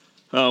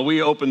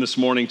We open this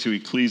morning to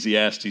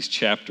Ecclesiastes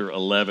chapter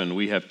 11.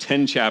 We have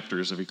 10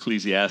 chapters of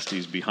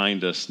Ecclesiastes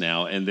behind us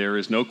now, and there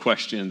is no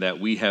question that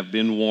we have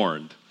been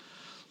warned.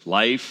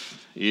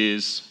 Life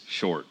is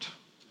short.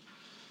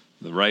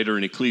 The writer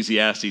in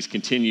Ecclesiastes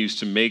continues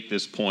to make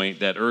this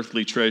point that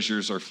earthly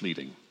treasures are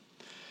fleeting.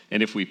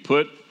 And if we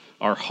put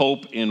our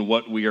hope in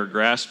what we are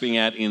grasping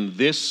at in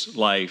this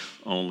life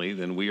only,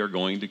 then we are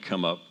going to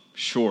come up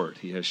short.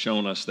 He has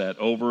shown us that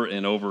over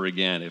and over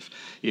again.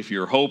 If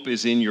your hope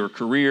is in your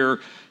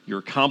career, your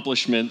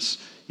accomplishments,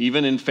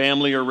 even in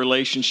family or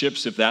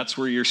relationships, if that's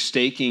where you're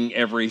staking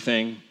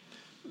everything,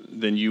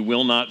 then you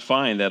will not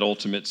find that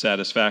ultimate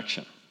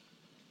satisfaction.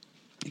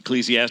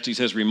 Ecclesiastes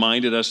has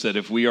reminded us that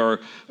if we are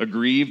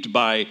aggrieved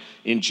by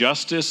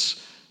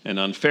injustice and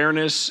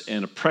unfairness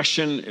and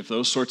oppression, if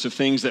those sorts of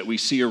things that we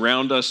see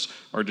around us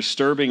are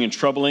disturbing and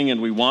troubling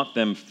and we want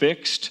them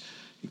fixed,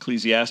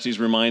 Ecclesiastes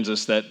reminds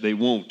us that they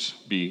won't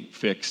be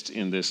fixed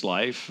in this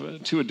life.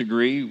 To a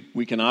degree,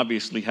 we can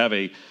obviously have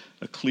a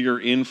clear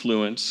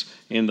influence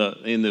in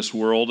this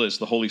world as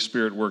the Holy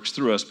Spirit works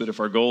through us, but if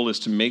our goal is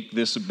to make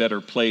this a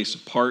better place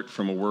apart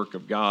from a work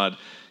of God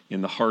in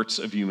the hearts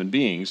of human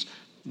beings,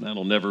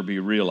 that'll never be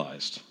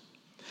realized.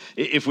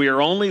 If we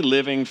are only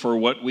living for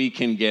what we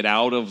can get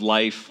out of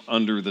life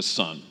under the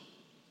sun,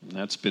 and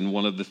that's been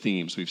one of the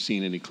themes we've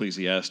seen in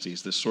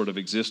Ecclesiastes, this sort of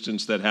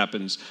existence that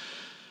happens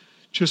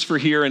just for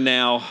here and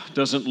now,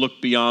 doesn't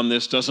look beyond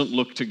this, doesn't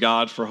look to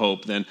God for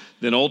hope, then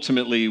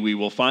ultimately we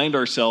will find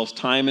ourselves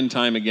time and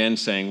time again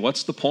saying,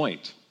 what's the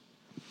point?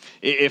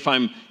 If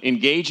I'm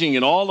engaging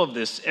in all of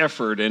this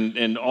effort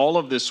and all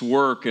of this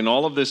work and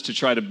all of this to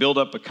try to build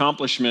up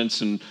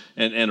accomplishments and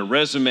a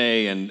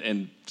resume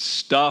and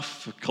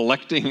stuff,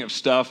 collecting of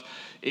stuff,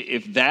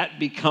 if that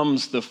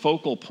becomes the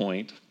focal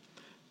point,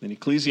 then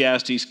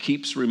Ecclesiastes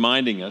keeps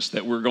reminding us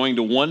that we're going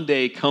to one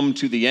day come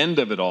to the end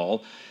of it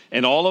all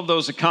of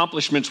those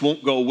accomplishments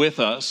won't go with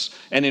us.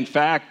 And in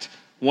fact,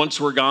 once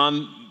we're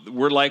gone,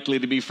 we're likely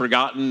to be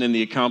forgotten and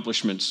the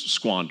accomplishments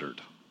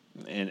squandered.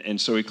 And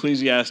so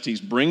Ecclesiastes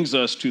brings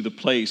us to the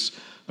place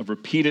of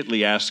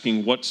repeatedly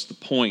asking, what's the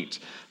point?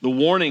 The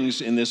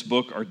warnings in this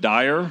book are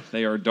dire.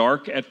 They are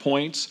dark at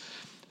points.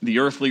 The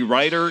earthly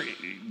writer,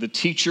 the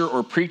teacher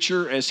or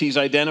preacher, as he's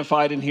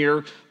identified in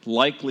here,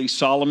 likely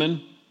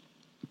Solomon,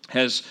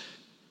 has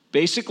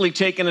basically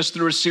taken us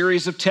through a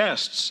series of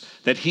tests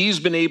that he's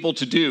been able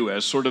to do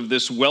as sort of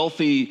this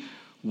wealthy,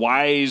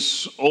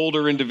 wise,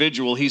 older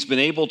individual. He's been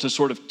able to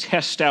sort of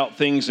test out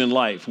things in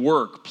life,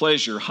 work,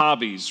 pleasure,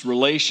 hobbies,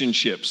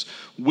 relationships,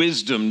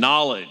 wisdom,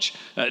 knowledge,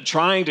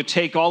 trying to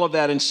take all of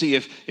that and see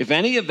if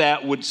any of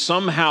that would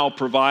somehow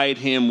provide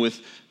him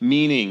with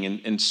meaning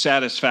and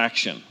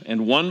satisfaction.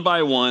 And one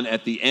by one,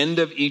 at the end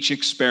of each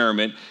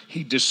experiment,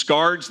 he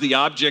discards the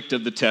object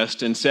of the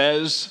test and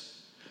says,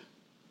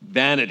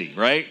 vanity,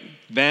 right?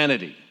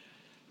 Vanity.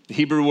 The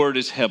Hebrew word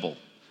is hebel,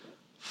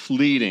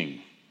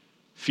 fleeting,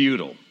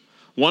 futile.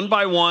 One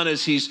by one,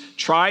 as he's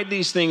tried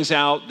these things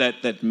out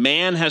that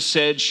man has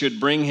said should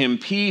bring him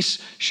peace,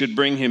 should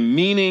bring him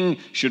meaning,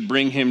 should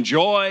bring him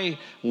joy,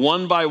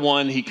 one by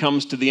one, he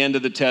comes to the end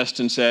of the test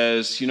and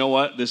says, you know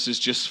what? This is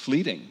just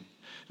fleeting.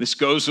 This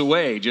goes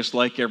away just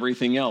like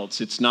everything else.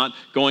 It's not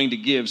going to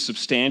give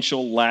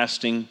substantial,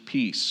 lasting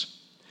peace.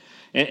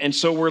 And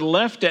so we're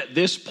left at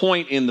this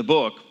point in the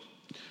book,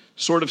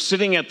 sort of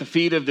sitting at the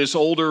feet of this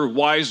older,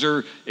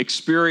 wiser,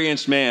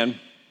 experienced man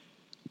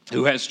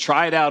who has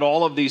tried out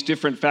all of these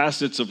different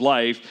facets of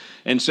life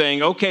and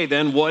saying, okay,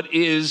 then what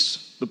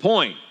is the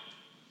point?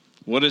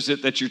 What is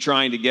it that you're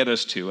trying to get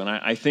us to? And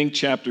I think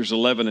chapters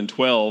 11 and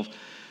 12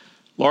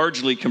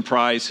 largely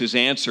comprise his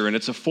answer. And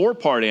it's a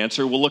four-part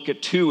answer. We'll look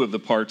at two of the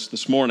parts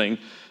this morning,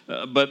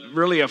 but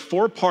really a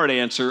four-part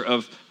answer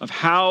of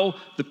how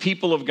the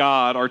people of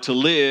God are to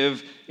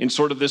live in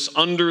sort of this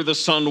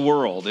under-the-sun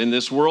world, in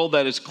this world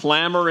that is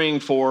clamoring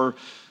for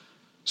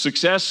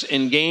success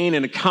and gain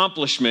and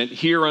accomplishment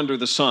here under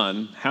the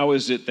sun. How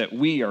is it that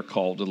we are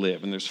called to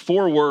live? And there's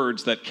four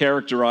words that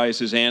characterize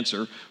his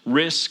answer: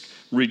 risk,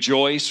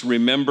 rejoice,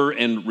 remember,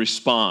 and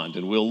respond.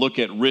 And we'll look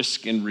at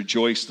risk and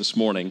rejoice this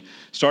morning,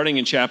 starting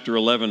in chapter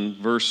 11,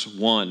 verse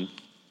 1.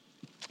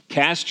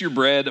 Cast your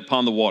bread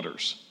upon the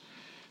waters,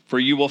 for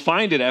you will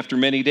find it after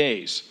many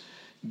days.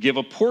 Give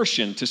a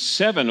portion to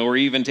 7 or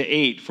even to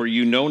 8, for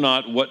you know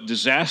not what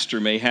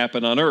disaster may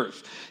happen on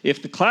earth.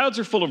 If the clouds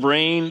are full of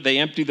rain, they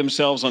empty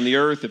themselves on the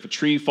earth. If a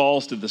tree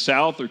falls to the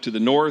south or to the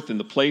north, in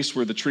the place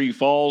where the tree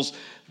falls,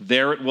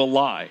 there it will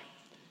lie.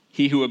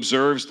 He who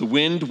observes the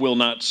wind will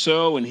not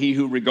sow, and he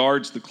who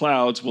regards the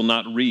clouds will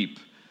not reap.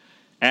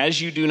 As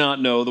you do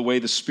not know the way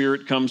the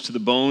Spirit comes to the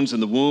bones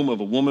in the womb of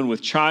a woman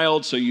with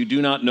child, so you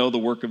do not know the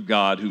work of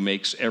God who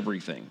makes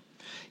everything.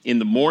 In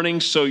the morning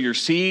sow your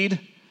seed,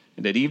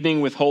 and at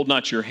evening withhold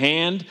not your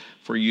hand,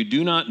 for you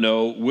do not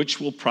know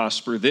which will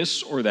prosper,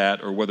 this or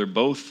that, or whether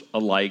both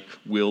alike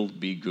will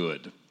be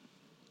good.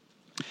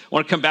 I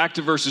want to come back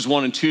to verses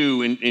 1 and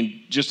 2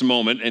 in just a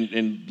moment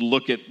and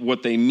look at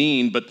what they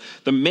mean. But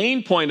the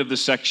main point of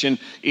this section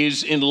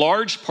is in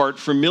large part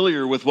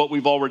familiar with what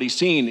we've already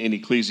seen in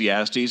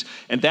Ecclesiastes,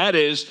 and that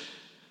is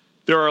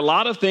There are a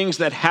lot of things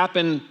that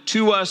happen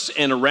to us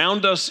and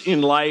around us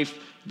in life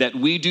that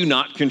we do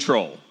not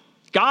control.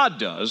 God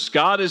does.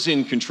 God is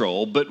in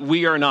control, but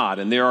we are not.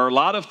 And there are a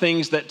lot of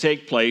things that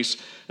take place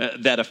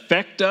that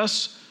affect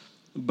us,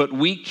 but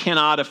we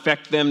cannot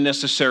affect them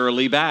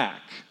necessarily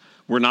back.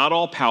 We're not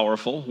all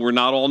powerful. We're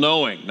not all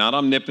knowing, not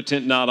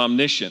omnipotent, not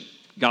omniscient.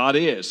 God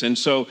is. And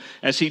so,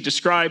 as he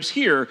describes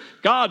here,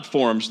 God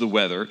forms the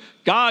weather.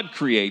 God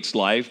creates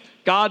life.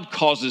 God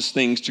causes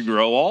things to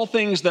grow. All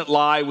things that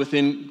lie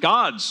within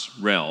God's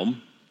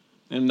realm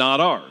and not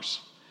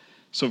ours.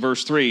 So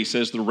verse 3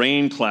 says, the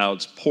rain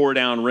clouds pour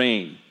down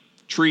rain.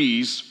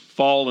 Trees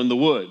fall in the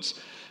woods.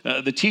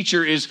 The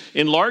teacher is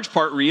in large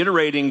part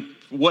reiterating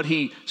what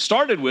he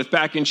started with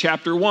back in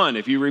chapter 1.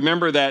 If you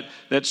remember that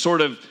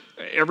sort of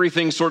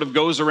everything sort of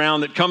goes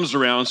around that comes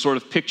around sort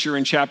of picture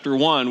in chapter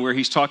 1 where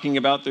he's talking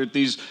about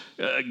these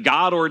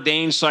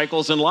God-ordained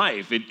cycles in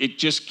life. It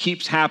just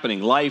keeps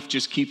happening. Life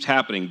just keeps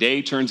happening.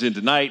 Day turns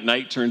into night,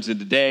 night turns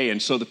into day.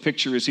 And so the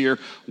picture is here.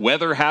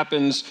 Weather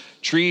happens,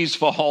 trees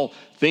fall,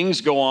 things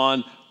go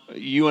on.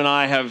 You and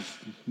I have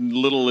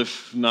little,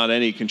 if not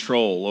any,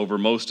 control over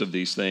most of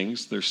these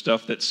things. There's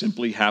stuff that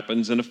simply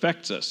happens and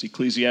affects us.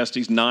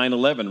 Ecclesiastes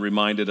 9:11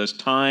 reminded us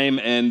time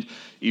and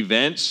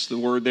events. The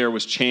word there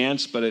was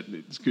chance, but it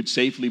could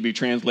safely be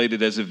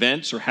translated as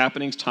events or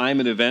happenings. Time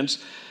and events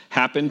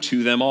happen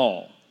to them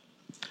all.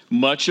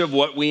 Much of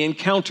what we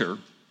encounter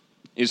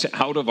is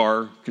out of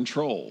our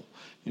control.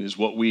 It is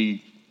what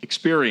we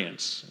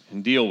experience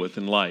and deal with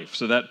in life.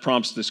 So that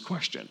prompts this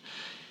question.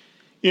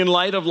 In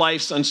light of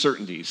life's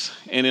uncertainties,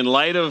 and in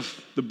light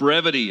of the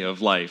brevity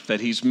of life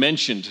that he's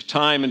mentioned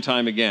time and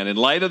time again, in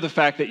light of the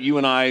fact that you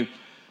and I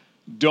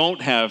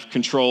don't have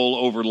control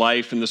over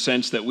life in the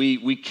sense that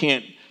we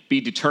can't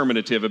be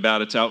determinative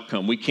about its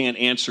outcome, we can't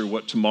answer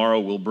what tomorrow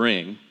will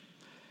bring,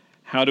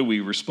 how do we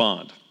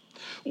respond?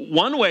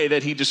 One way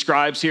that he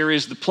describes here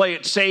is the play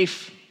it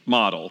safe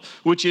model,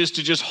 which is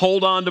to just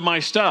hold on to my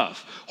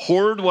stuff,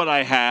 hoard what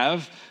I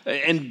have,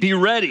 and be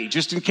ready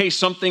just in case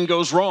something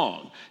goes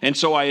wrong. And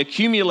so I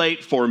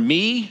accumulate for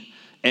me,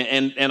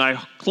 and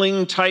I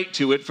cling tight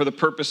to it for the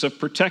purpose of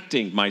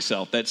protecting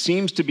myself. That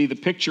seems to be the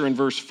picture in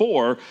verse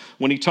 4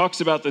 when he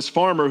talks about this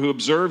farmer who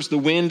observes the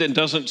wind and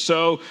doesn't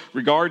sow,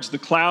 regards the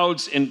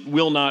clouds and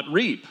will not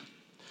reap.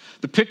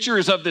 The picture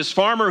is of this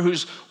farmer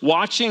who's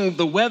watching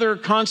the weather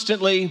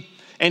constantly,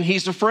 and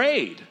he's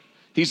afraid.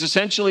 He's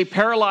essentially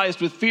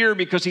paralyzed with fear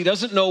because he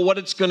doesn't know what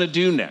it's going to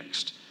do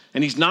next,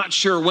 and he's not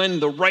sure when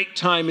the right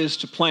time is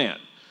to plant.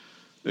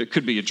 There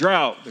could be a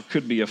drought, there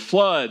could be a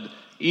flood,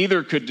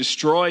 either could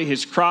destroy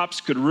his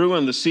crops, could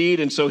ruin the seed,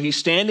 and so he's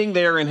standing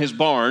there in his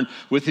barn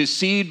with his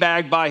seed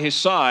bag by his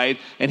side,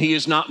 and he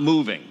is not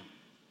moving.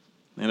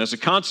 And as a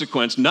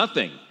consequence,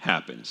 nothing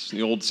happens.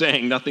 The old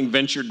saying, nothing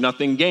ventured,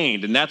 nothing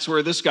gained, and that's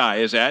where this guy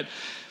is at.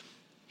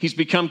 He's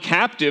become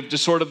captive to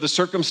sort of the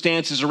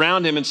circumstances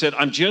around him and said,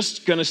 I'm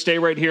just going to stay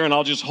right here and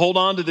I'll just hold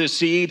on to this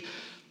seed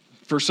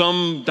for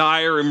some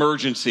dire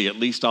emergency. At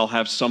least I'll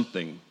have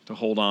something to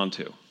hold on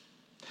to.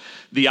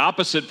 The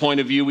opposite point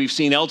of view we've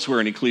seen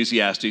elsewhere in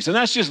Ecclesiastes, and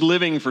that's just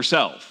living for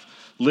self,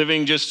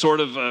 living just sort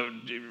of a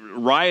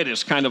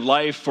riotous kind of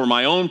life for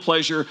my own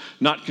pleasure,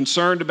 not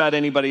concerned about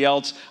anybody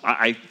else.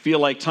 I feel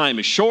like time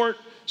is short,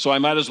 so I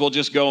might as well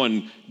just go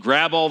and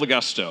grab all the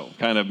gusto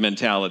kind of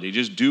mentality,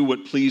 just do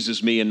what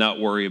pleases me and not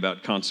worry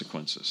about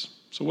consequences.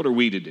 So what are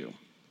we to do?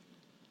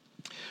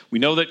 We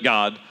know that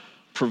God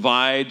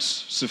provides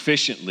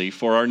sufficiently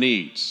for our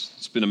needs.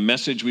 It's been a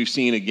message we've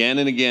seen again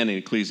and again in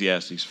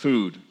Ecclesiastes: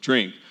 food,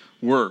 drink,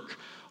 work,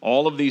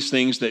 all of these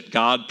things that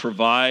God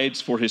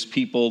provides for his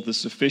people, the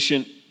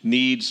sufficient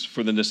needs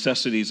for the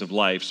necessities of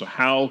life. So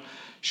how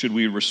should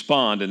we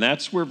respond? And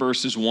that's where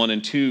verses 1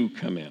 and 2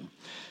 come in.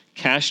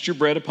 Cast your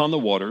bread upon the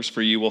waters,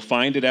 for you will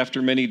find it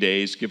after many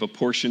days. Give a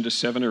portion to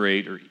 7 or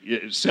 8, or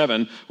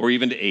 7, or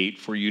even to 8,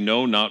 for you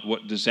know not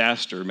what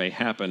disaster may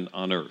happen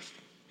on earth.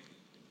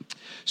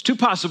 There's two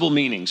possible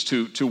meanings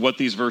to what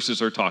these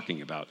verses are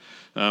talking about.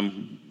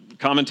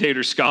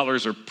 Commentators,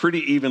 scholars are pretty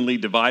evenly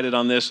divided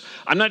on this.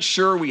 I'm not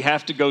sure we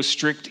have to go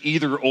strict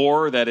either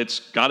or, that it's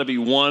got to be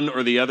one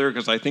or the other,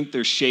 because I think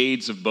there's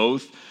shades of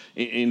both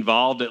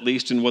involved, at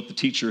least in what the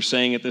teacher is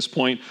saying at this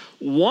point.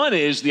 One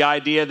is the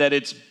idea that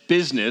it's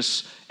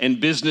business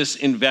and business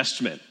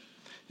investment.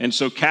 And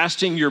so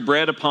casting your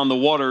bread upon the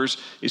waters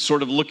is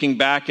sort of looking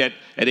back at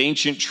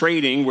ancient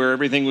trading where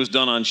everything was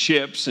done on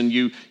ships, and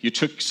you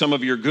took some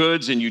of your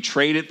goods and you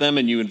traded them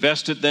and you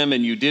invested them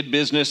and you did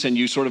business and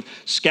you sort of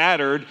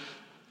scattered,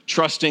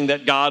 trusting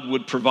that God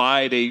would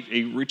provide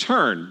a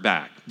return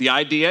back. The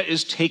idea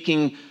is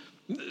taking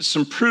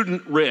some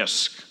prudent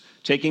risk,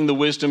 taking the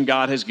wisdom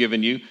God has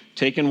given you,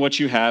 taking what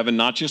you have and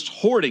not just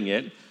hoarding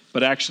it,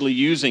 but actually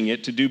using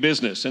it to do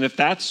business. And if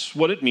that's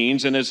what it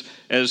means, and as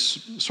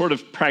sort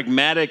of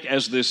pragmatic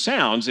as this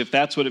sounds, if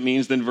that's what it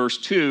means, then verse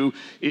 2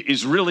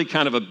 is really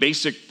kind of a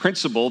basic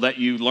principle that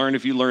you learn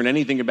if you learn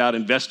anything about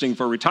investing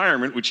for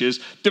retirement, which is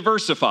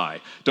diversify.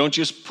 Don't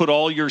just put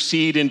all your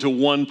seed into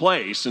one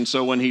place. And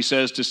so when he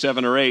says to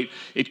 7 or 8,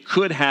 it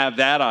could have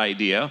that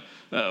idea.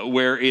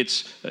 where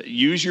it's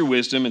use your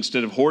wisdom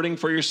instead of hoarding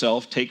for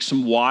yourself, take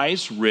some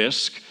wise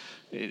risk,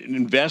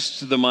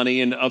 invest the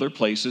money in other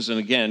places, and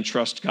again,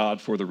 trust God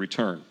for the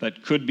return.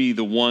 That could be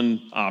the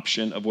one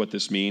option of what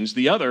this means.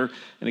 The other,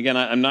 and again,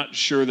 I'm not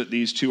sure that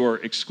these two are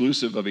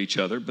exclusive of each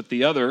other, but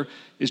the other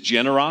is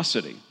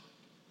generosity.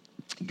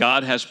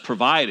 God has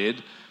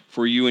provided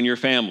for you and your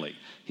family.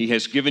 He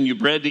has given you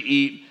bread to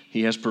eat.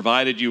 He has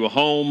provided you a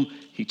home.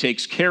 He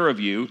takes care of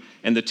you.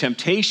 And the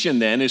temptation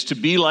then is to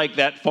be like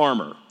that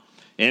farmer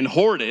and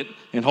hoard it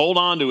and hold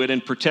on to it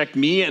and protect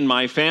me and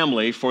my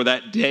family for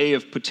that day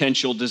of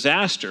potential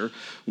disaster,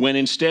 when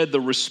instead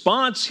the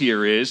response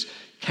here is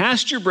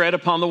cast your bread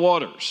upon the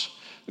waters.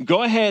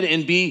 Go ahead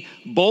and be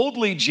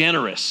boldly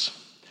generous.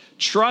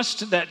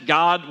 Trust that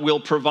God will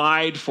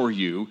provide for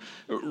you.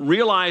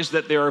 Realize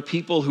that there are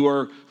people who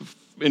are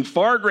in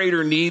far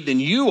greater need than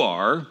you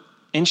are,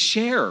 and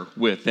share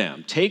with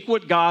them. Take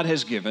what God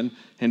has given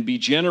and be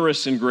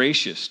generous and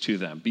gracious to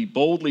them. Be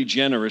boldly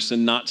generous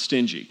and not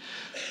stingy.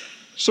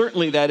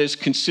 Certainly that is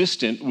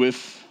consistent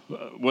with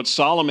what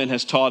Solomon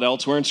has taught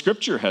elsewhere and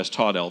Scripture has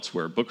taught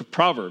elsewhere. Book of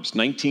Proverbs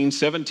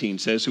 19:17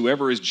 says,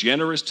 whoever is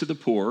generous to the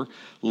poor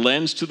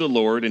lends to the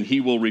Lord, and he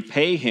will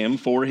repay him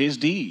for his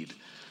deed.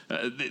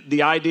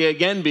 The idea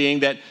again being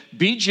that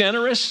be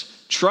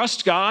generous,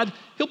 trust God,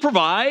 he'll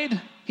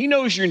provide, he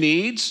knows your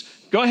needs.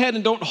 Go ahead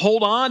and don't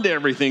hold on to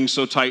everything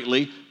so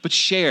tightly, but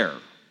share.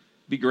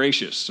 Be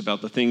gracious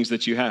about the things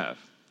that you have.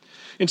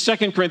 In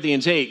 2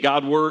 Corinthians 8,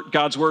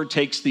 God's word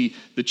takes the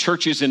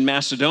churches in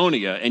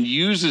Macedonia and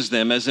uses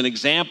them as an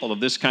example of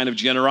this kind of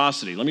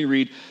generosity. Let me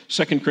read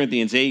 2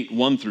 Corinthians 8,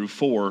 1 through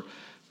 4.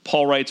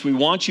 Paul writes, we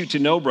want you to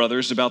know,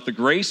 brothers, about the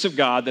grace of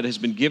God that has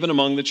been given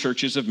among the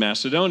churches of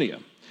Macedonia.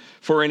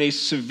 For in a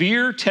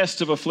severe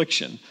test of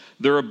affliction,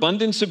 their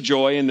abundance of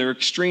joy and their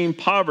extreme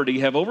poverty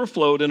have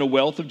overflowed in a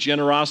wealth of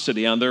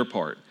generosity on their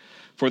part.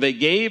 For they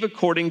gave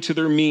according to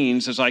their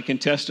means, as I can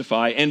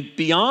testify, and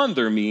beyond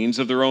their means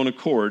of their own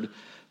accord,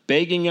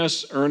 begging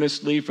us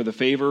earnestly for the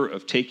favor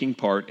of taking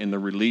part in the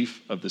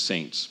relief of the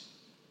saints.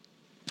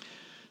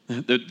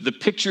 The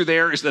picture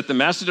there is that the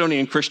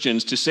Macedonian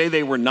Christians, to say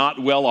they were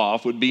not well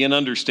off would be an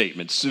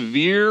understatement.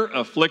 Severe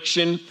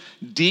affliction,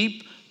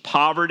 deep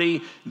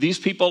poverty. These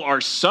people are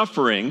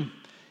suffering,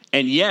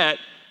 and yet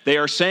they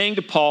are saying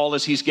to Paul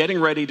as he's getting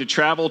ready to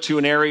travel to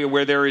an area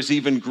where there is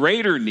even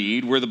greater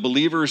need, where the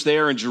believers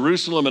there in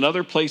Jerusalem and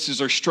other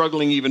places are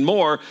struggling even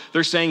more,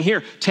 they're saying,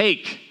 here,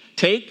 take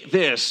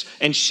this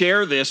and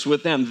share this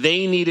with them.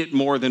 They need it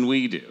more than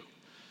we do.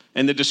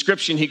 And the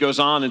description he goes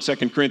on in 2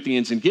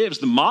 Corinthians and gives,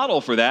 the model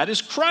for that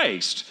is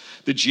Christ,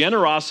 the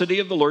generosity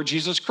of the Lord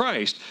Jesus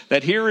Christ.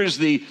 That here is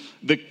the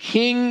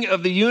King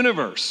of the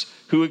universe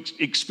who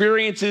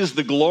experiences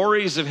the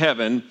glories of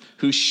heaven,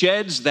 who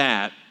sheds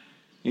that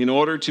in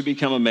order to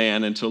become a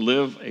man and to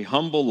live a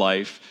humble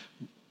life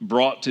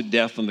brought to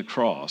death on the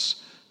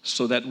cross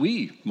so that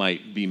we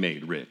might be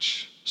made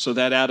rich, so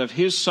that out of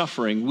his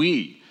suffering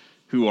we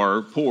who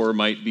are poor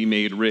might be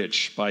made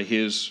rich by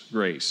his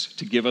grace,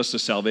 to give us a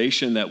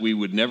salvation that we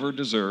would never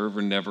deserve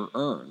or never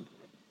earn.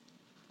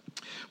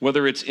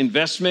 Whether it's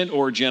investment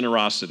or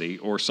generosity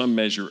or some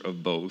measure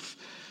of both,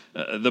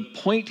 the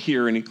point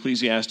here in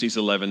Ecclesiastes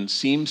 11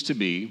 seems to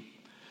be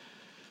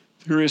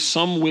there is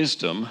some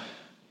wisdom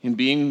in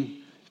being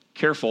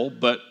careful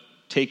but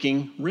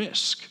taking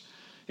risk,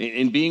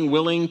 in being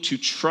willing to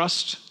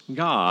trust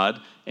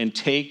God and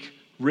take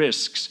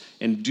risks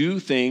and do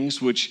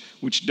things which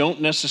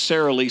don't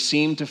necessarily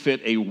seem to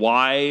fit a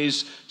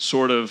wise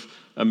sort of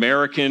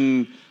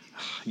American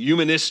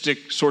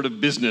humanistic sort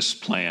of business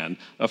plan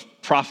of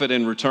profit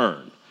and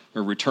return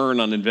or return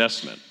on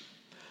investment.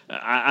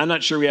 I'm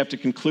not sure we have to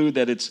conclude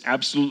that it's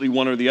absolutely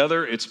one or the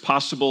other. It's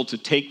possible to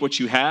take what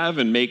you have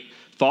and make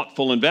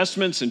thoughtful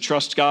investments and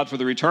trust God for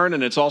the return,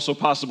 and it's also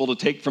possible to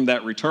take from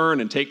that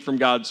return and take from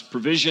God's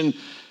provision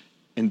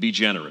and be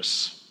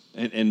generous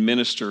and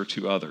minister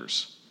to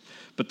others.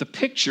 But the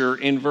picture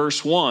in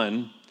verse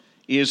 1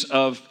 is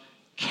of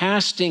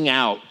casting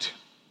out,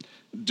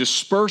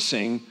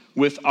 dispersing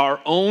with our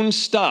own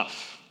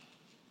stuff.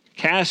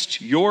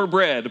 Cast your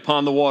bread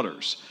upon the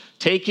waters,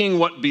 taking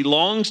what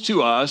belongs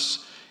to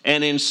us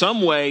and in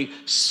some way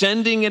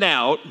sending it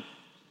out,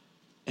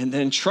 and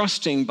then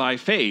trusting by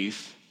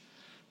faith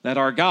that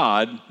our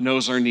God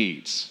knows our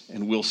needs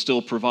and will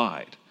still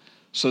provide.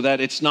 So that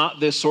it's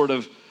not this sort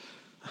of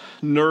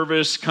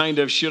nervous kind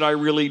of, should I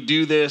really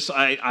do this?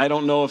 I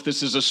don't know if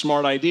this is a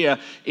smart idea.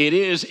 It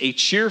is a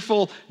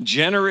cheerful,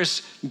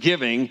 generous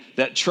giving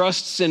that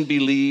trusts and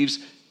believes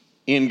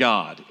in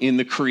God, in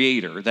the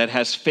Creator, that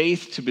has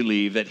faith to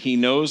believe that He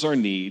knows our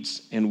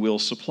needs and will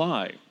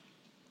supply.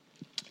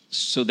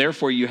 So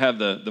therefore you have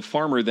the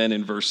farmer then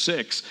in verse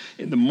 6,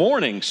 in the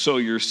morning sow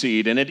your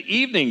seed, and at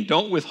evening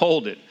don't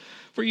withhold it.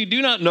 For you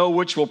do not know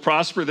which will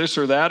prosper, this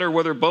or that, or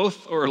whether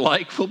both or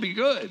alike will be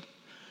good.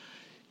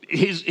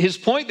 His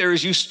point there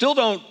is you still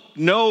don't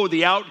know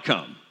the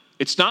outcome.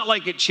 It's not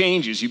like it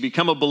changes. You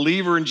become a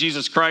believer in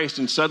Jesus Christ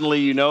and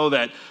suddenly you know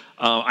that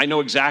I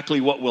know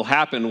exactly what will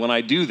happen when I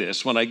do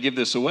this, when I give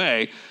this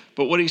away.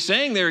 But what he's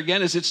saying there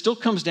again is it still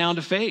comes down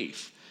to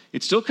faith.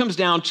 It still comes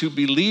down to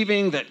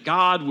believing that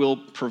God will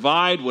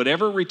provide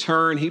whatever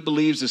return he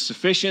believes is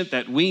sufficient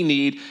that we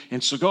need.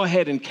 And so go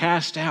ahead and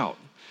cast out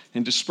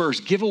and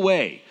disperse, give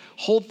away,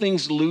 hold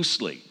things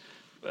loosely.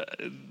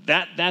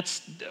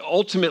 That's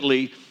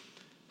ultimately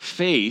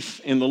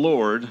faith in the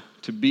Lord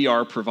to be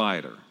our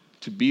provider,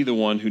 to be the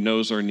one who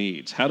knows our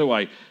needs. How do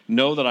I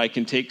know that I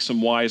can take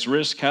some wise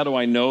risk? How do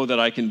I know that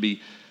I can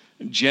be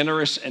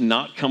generous and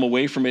not come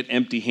away from it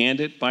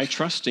empty-handed? By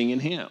trusting in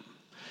him.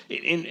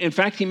 In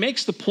fact, he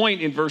makes the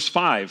point in verse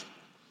 5,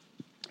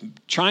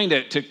 trying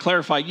to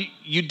clarify,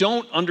 you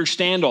don't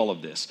understand all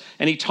of this.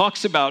 And he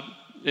talks about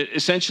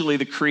essentially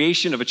the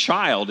creation of a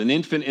child, an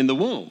infant in the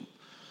womb.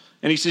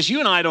 And he says, you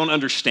and I don't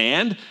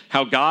understand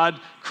how God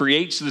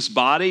creates this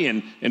body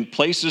and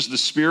places the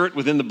spirit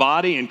within the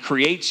body and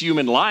creates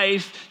human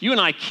life. You and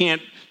I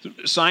can't,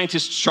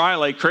 scientists try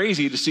like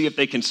crazy to see if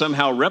they can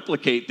somehow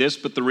replicate this,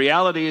 but the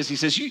reality is, he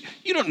says, you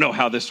don't know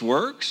how this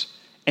works.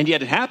 And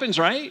yet it happens,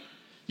 right?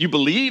 You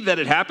believe that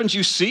it happens.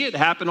 You see it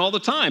happen all the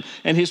time.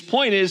 And his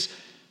point is,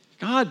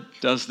 God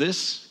does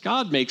this.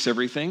 God makes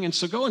everything. And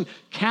so go and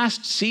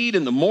cast seed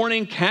in the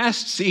morning,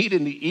 cast seed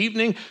in the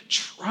evening.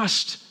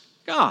 Trust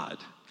God.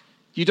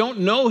 You don't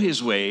know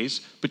his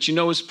ways, but you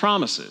know his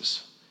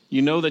promises.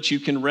 You know that you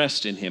can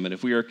rest in him. And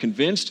if we are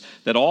convinced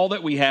that all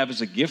that we have is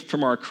a gift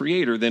from our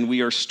Creator, then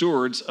we are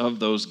stewards of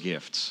those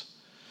gifts.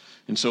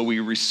 And so we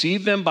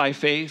receive them by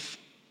faith,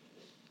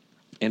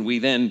 and we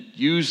then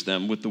use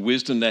them with the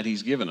wisdom that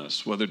he's given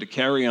us, whether to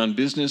carry on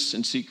business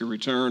and seek a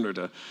return or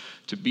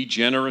to be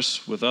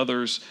generous with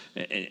others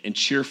and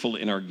cheerful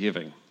in our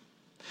giving.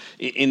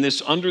 In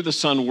this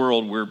under-the-sun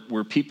world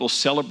where people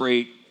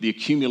celebrate the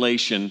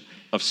accumulation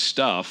of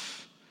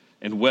stuff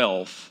and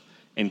wealth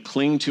and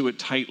cling to it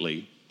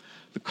tightly,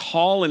 the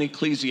call in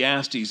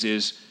Ecclesiastes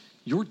is,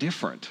 you're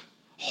different.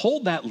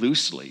 Hold that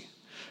loosely.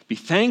 Be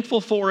thankful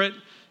for it.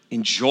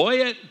 Enjoy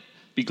it.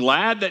 Be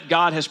glad that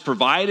God has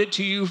provided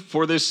to you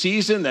for this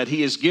season, that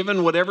he has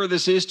given whatever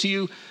this is to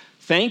you.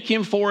 Thank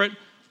him for it,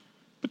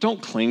 but don't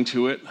cling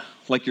to it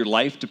like your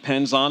life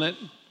depends on it.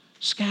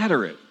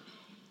 Scatter it.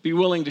 Be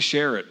willing to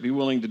share it. Be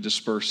willing to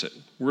disperse it.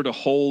 We're to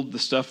hold the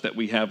stuff that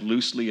we have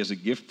loosely as a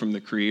gift from the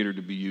Creator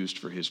to be used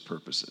for his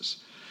purposes.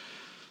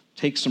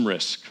 Take some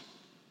risk.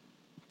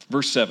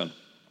 Verse 7.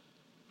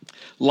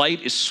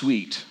 Light is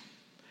sweet,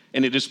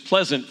 and it is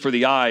pleasant for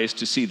the eyes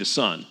to see the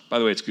sun. By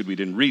the way, it's good we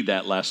didn't read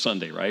that last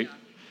Sunday, right?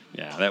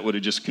 Yeah, that would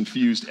have just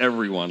confused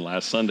everyone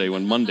last Sunday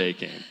when Monday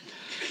came.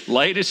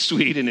 Light is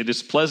sweet, and it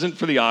is pleasant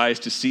for the eyes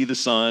to see the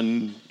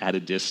sun at a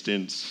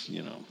distance,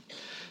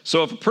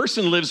 So if a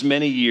person lives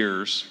many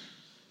years,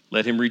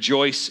 let him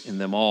rejoice in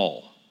them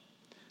all.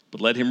 But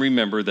let him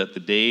remember that the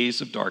days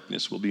of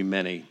darkness will be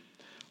many.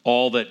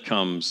 All that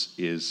comes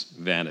is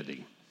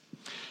vanity.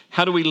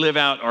 How do we live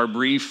out our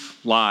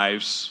brief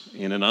lives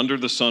in an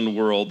under-the-sun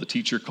world? The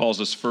teacher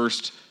calls us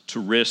first to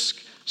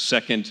risk,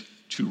 second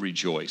to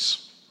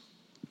rejoice.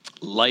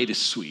 Light is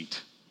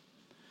sweet.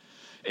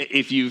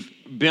 If you've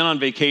been on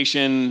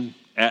vacation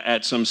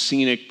at some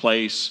scenic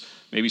place,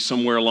 maybe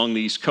somewhere along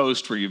the East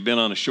Coast where you've been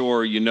on a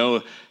shore, you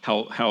know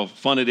how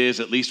fun it is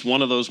at least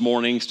one of those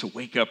mornings to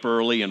wake up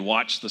early and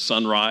watch the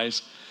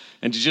sunrise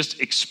and to just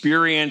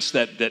experience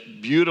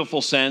that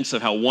beautiful sense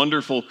of how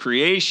wonderful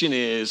creation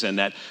is and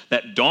that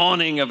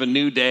dawning of a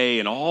new day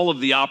and all of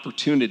the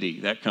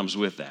opportunity that comes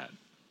with that.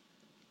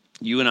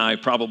 You and I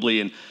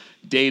probably in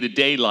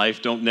day-to-day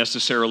life don't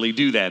necessarily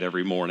do that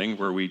every morning,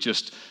 where we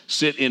just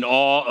sit in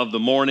awe of the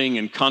morning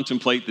and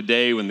contemplate the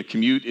day when the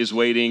commute is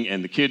waiting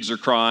and the kids are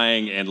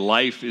crying and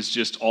life is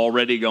just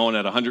already going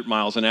at 100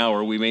 miles an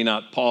hour. We may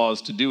not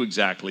pause to do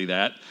exactly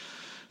that.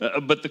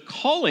 But the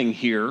calling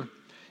here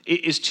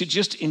is to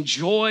just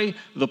enjoy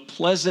the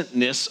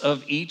pleasantness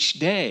of each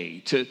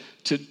day, to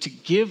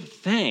give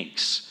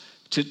thanks,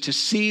 to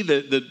see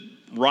the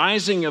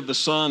rising of the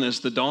sun as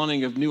the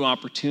dawning of new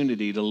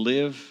opportunity to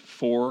live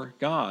for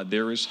God.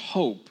 There is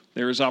hope.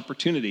 There is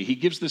opportunity. He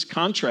gives this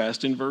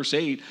contrast in verse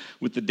 8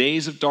 with the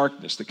days of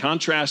darkness. The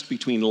contrast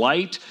between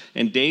light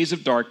and days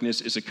of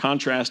darkness is a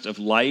contrast of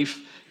life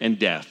and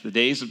death. The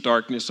days of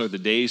darkness are the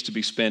days to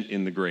be spent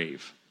in the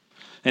grave.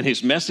 And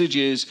his message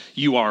is,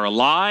 you are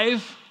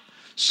alive,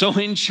 so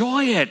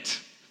enjoy it.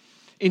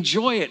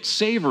 Enjoy it,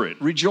 savor it,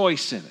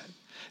 rejoice in it.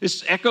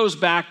 This echoes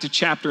back to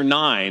chapter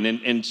 9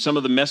 and some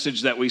of the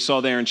message that we saw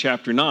there in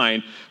chapter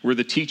 9, where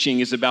the teaching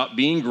is about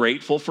being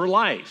grateful for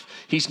life.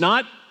 He's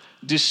not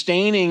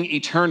disdaining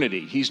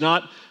eternity. He's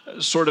not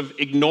sort of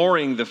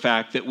ignoring the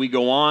fact that we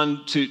go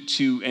on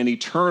to an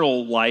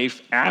eternal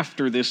life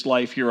after this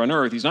life here on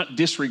earth. He's not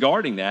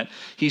disregarding that.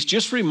 He's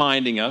just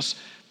reminding us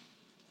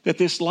that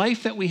this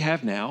life that we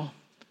have now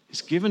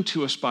is given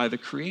to us by the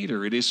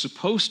Creator. It is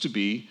supposed to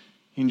be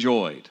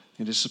enjoyed.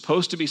 It is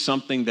supposed to be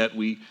something that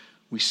we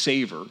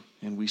savor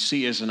and we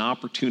see as an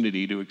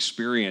opportunity to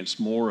experience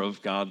more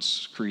of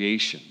God's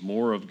creation,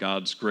 more of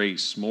God's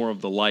grace, more of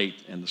the light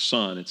and the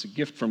sun. It's a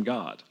gift from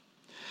God.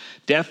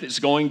 Death is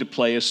going to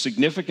play a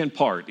significant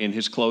part in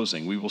his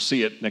closing. We will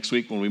see it next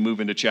week when we move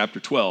into chapter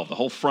 12. The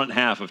whole front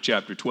half of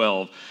chapter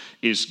 12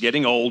 is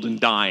getting old and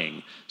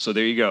dying. So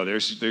there you go.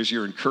 There's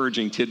your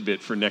encouraging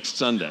tidbit for next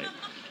Sunday.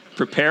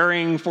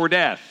 Preparing for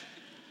death.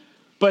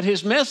 But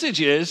his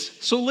message is,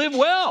 so live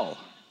well.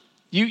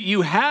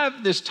 You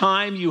have this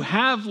time, you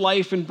have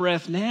life and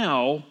breath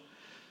now,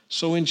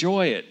 so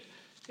enjoy it.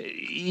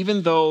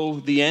 Even though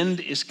the end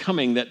is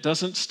coming, that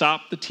doesn't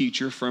stop the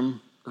teacher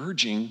from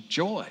urging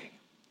joy.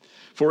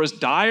 For as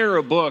dire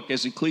a book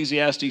as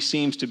Ecclesiastes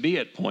seems to be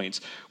at points,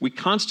 we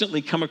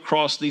constantly come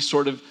across these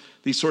sort of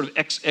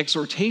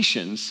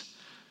exhortations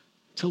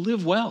to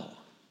live well,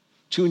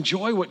 to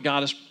enjoy what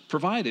God has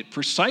provided,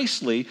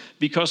 precisely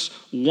because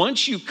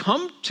once you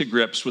come to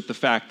grips with the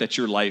fact that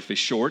your life is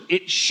short,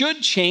 it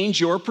should change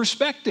your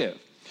perspective.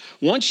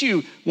 Once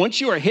you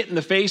are hit in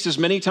the face as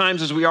many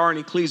times as we are in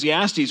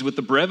Ecclesiastes with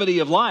the brevity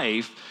of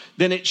life,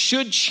 then it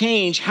should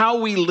change how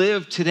we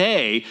live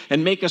today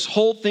and make us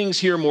hold things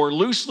here more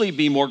loosely,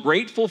 be more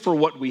grateful for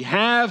what we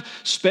have,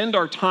 spend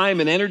our time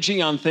and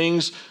energy on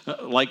things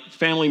like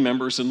family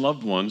members and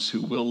loved ones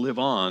who will live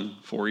on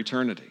for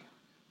eternity.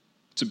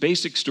 It's a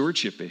basic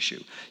stewardship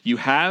issue. You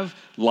have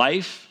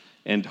life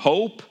and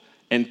hope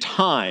and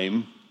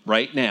time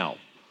right now.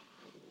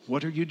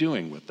 What are you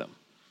doing with them?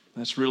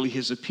 That's really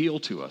his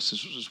appeal to us,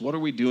 is what are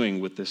we doing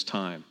with this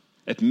time?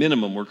 At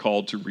minimum, we're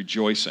called to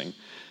rejoicing.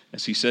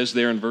 As he says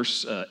there in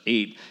verse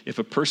 8, if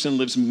a person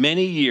lives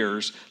many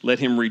years, let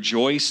him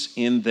rejoice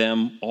in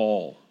them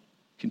all.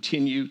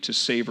 Continue to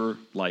savor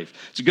life.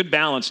 It's a good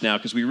balance now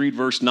because we read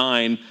verse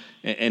 9,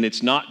 and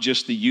it's not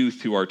just the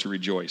youth who are to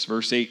rejoice.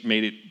 Verse 8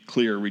 made it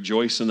clear,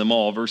 rejoice in them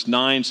all. Verse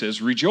 9 says,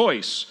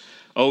 rejoice,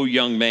 O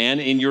young man,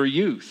 in your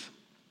youth,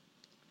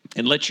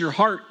 and let your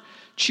heart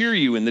cheer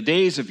you in the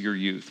days of your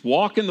youth.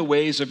 Walk in the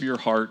ways of your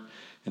heart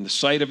and the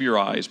sight of your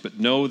eyes, but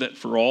know that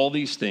for all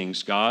these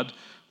things God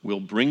will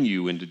bring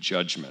you into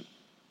judgment.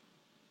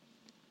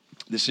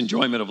 This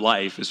enjoyment of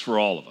life is for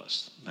all of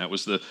us. That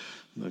was the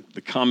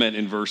comment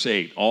in verse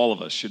 8. All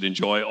of us should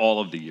enjoy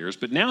all of the years.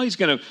 But now he's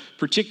going to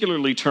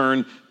particularly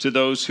turn to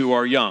those who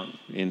are young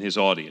in his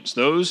audience,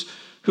 those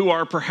who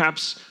are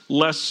perhaps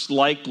less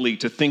likely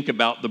to think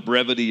about the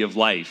brevity of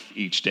life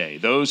each day,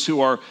 those who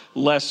are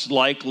less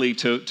likely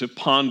to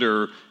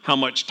ponder how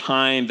much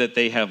time that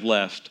they have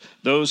left,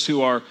 those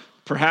who are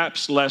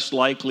perhaps less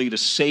likely to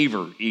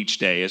savor each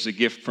day as a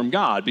gift from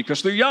God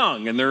because they're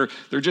young and they're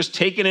just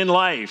taking in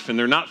life and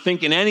they're not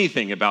thinking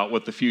anything about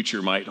what the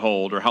future might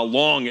hold or how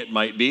long it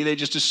might be. They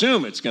just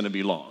assume it's going to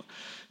be long.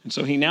 And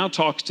so he now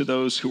talks to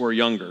those who are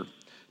younger,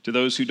 to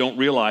those who don't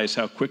realize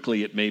how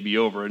quickly it may be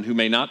over and who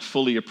may not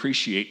fully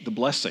appreciate the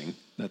blessing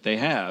that they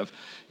have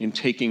in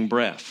taking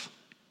breath.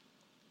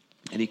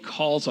 And he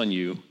calls on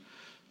you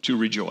to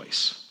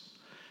rejoice.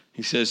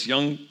 He says,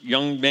 young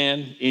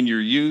man, in your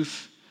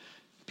youth,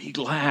 be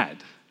glad.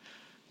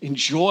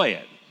 Enjoy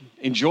it.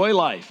 Enjoy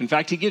life. In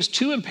fact, he gives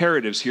two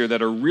imperatives here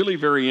that are really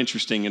very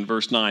interesting in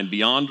verse 9,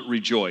 beyond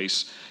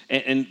rejoice.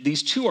 And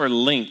these two are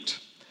linked.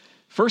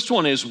 First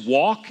one is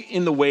walk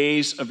in the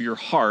ways of your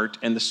heart,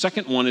 and the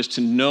second one is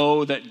to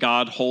know that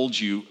God holds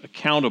you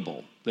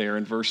accountable, there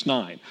in verse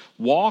 9.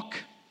 Walk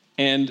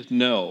and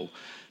know.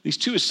 These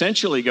two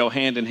essentially go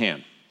hand in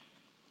hand.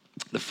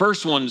 The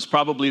first one is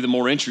probably the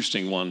more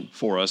interesting one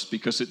for us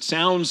because it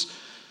sounds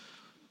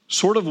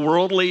sort of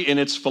worldly in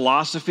its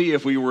philosophy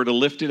if we were to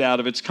lift it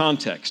out of its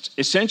context.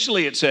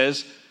 Essentially, it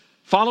says,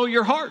 follow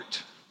your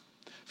heart.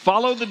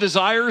 Follow the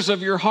desires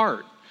of your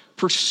heart.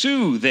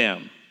 Pursue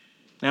them.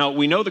 Now,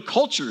 we know the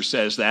culture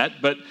says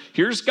that, but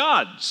here's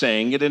God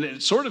saying it, and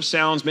it sort of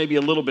sounds maybe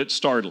a little bit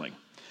startling.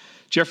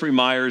 Jeffrey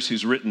Myers,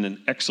 who's written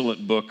an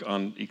excellent book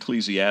on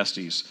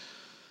Ecclesiastes,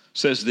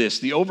 says this: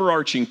 the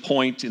overarching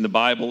point in the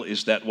Bible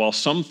is that while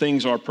some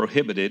things are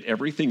prohibited,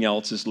 everything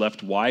else is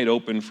left wide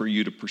open for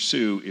you to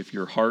pursue if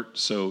your heart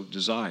so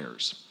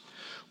desires.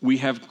 We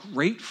have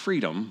great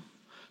freedom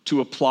to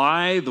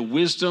apply the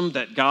wisdom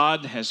that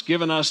God has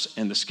given us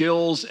and the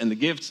skills and the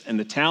gifts and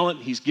the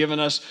talent he's given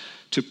us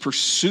to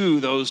pursue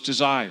those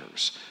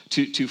desires,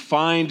 to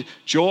find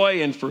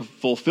joy and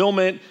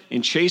fulfillment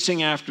in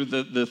chasing after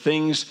the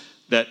things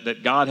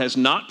that God has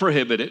not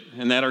prohibited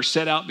and that are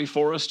set out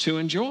before us to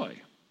enjoy.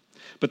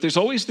 But there's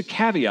always the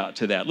caveat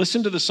to that.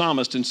 Listen to the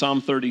psalmist in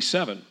Psalm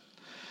 37.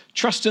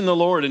 Trust in the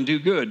Lord and do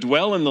good.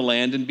 Dwell in the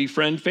land and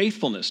befriend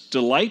faithfulness.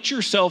 Delight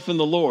yourself in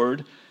the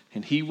Lord,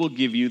 and he will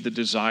give you the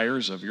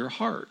desires of your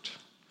heart.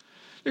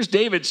 There's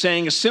David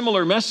saying a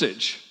similar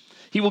message.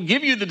 He will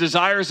give you the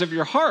desires of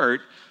your heart,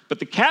 but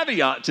the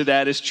caveat to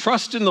that is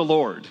trust in the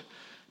Lord.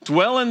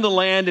 Dwell in the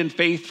land in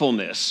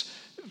faithfulness.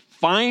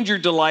 Find your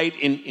delight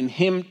in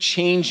him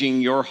changing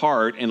your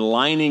heart and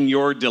lining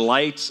your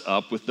delights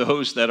up with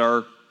those that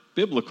are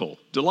biblical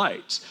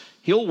delights.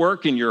 He'll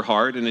work in your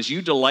heart, and as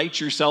you delight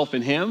yourself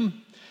in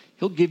him,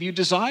 he'll give you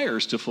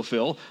desires to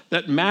fulfill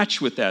that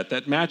match with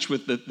that match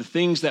with the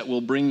things that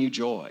will bring you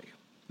joy.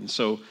 And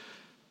so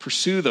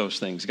pursue those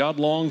things.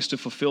 God longs to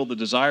fulfill the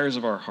desires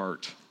of our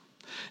heart.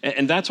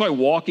 And that's why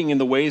walking in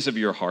the ways of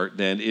your heart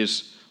then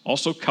is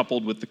also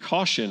coupled with the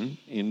caution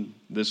in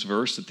this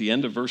verse at the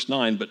end of verse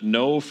 9, but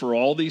know for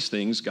all these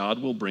things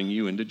God will bring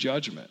you into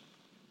judgment.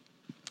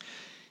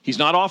 He's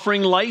not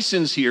offering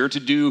license here to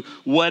do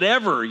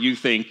whatever you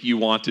think you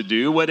want to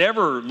do,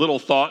 whatever little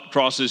thought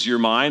crosses your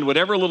mind,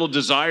 whatever little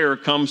desire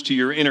comes to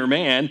your inner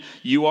man.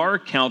 You are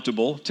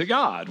accountable to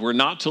God. We're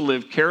not to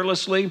live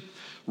carelessly,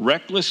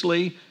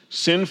 recklessly,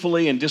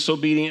 sinfully, in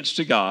disobedience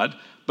to God,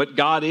 but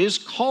God is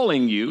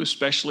calling you,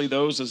 especially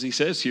those, as he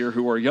says here,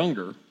 who are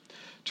younger,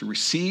 to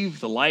receive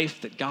the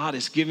life that God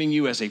is giving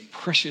you as a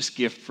precious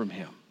gift from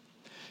him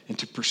and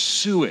to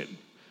pursue it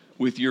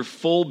with your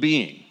full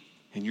being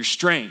and your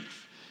strength,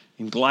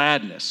 in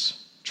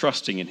gladness,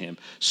 trusting in him.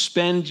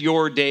 Spend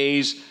your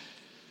days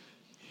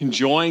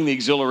enjoying the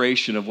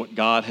exhilaration of what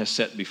God has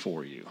set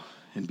before you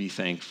and be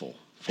thankful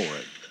for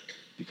it.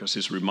 Because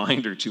his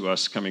reminder to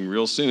us coming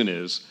real soon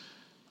is,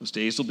 those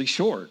days will be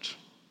short.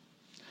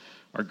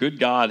 Our good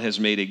God has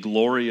made a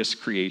glorious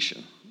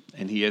creation,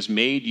 and he has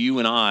made you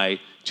and I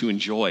to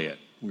enjoy it.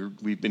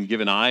 We've been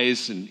given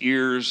eyes and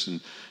ears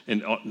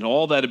and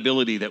all that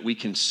ability that we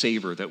can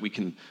savor, that we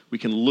can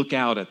look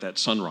out at that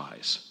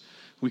sunrise.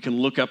 We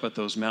can look up at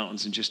those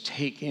mountains and just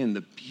take in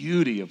the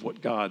beauty of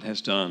what God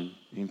has done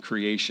in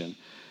creation.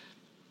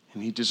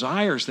 And he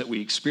desires that we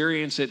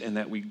experience it and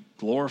that we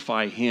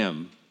glorify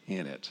him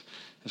in it.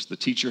 As the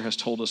teacher has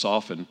told us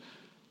often,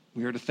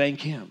 we are to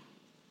thank him.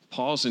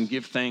 Pause and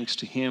give thanks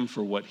to him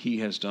for what he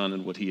has done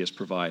and what he has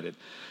provided,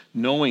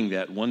 knowing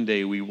that one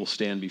day we will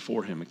stand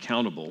before him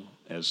accountable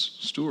as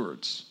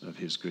stewards of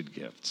his good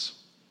gifts.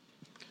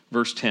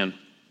 Verse 10,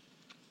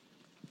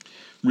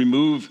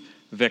 remove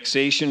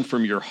vexation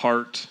from your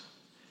heart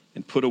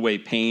and put away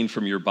pain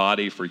from your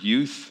body, for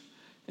youth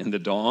and the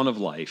dawn of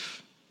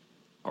life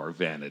are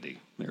vanity.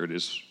 There it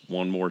is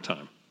one more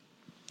time.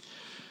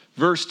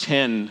 Verse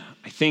 10,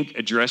 I think,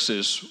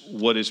 addresses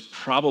what is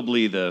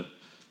probably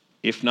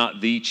if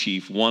not the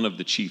chief, one of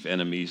the chief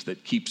enemies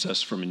that keeps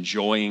us from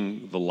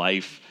enjoying the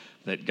life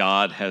that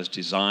God has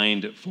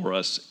designed for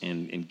us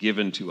and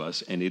given to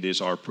us, and it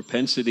is our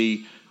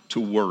propensity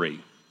to worry.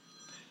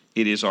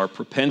 It is our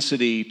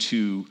propensity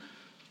to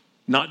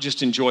not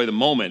just enjoy the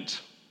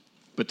moment,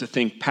 but to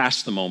think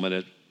past the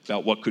moment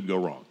about what could go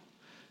wrong.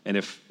 And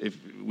if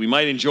we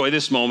might enjoy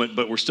this moment,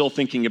 but we're still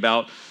thinking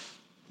about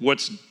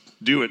what's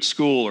due at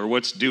school or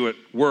what's due at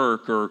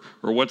work or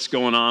what's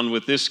going on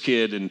with this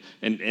kid,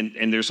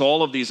 and there's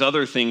all of these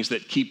other things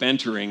that keep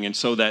entering, and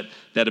so that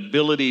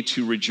ability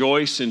to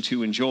rejoice and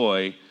to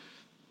enjoy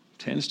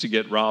tends to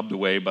get robbed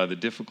away by the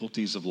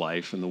difficulties of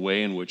life and the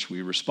way in which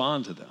we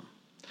respond to them.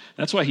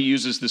 That's why he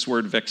uses this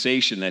word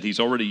vexation that he's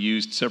already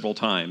used several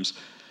times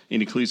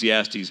in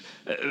Ecclesiastes.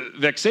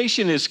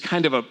 Vexation is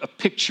kind of a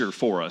picture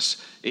for us,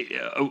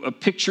 a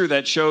picture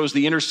that shows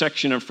the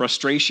intersection of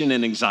frustration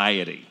and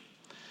anxiety.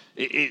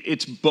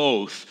 It's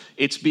both.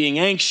 It's being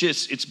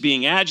anxious, it's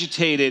being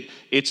agitated,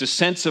 it's a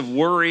sense of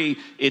worry,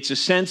 it's a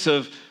sense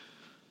of,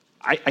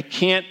 I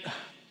can't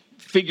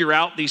figure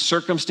out these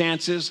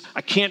circumstances,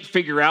 I can't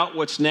figure out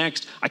what's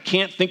next, I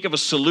can't think of a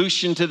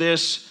solution to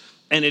this,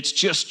 and it's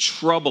just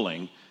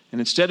troubling. And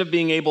instead of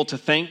being able to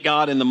thank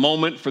God in the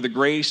moment for the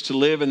grace to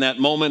live in that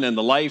moment and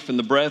the life and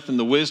the breath and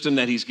the wisdom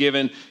that he's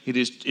given, it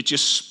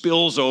just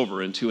spills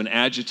over into an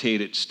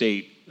agitated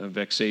state of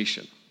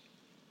vexation.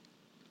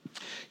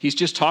 He's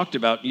just talked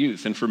about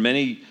youth, and for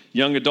many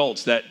young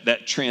adults,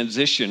 that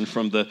transition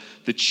from the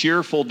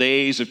cheerful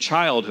days of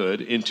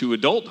childhood into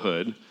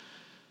adulthood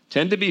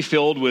tend to be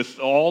filled with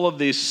all of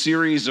this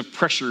series of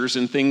pressures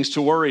and things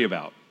to worry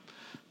about.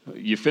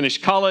 You finish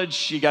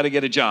college, you got to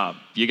get a job.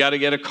 You got to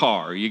get a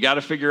car. You got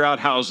to figure out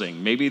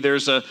housing. Maybe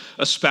there's a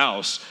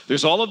spouse.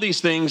 There's all of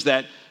these things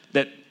that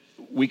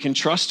we can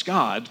trust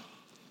God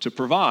to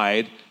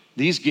provide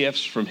these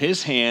gifts from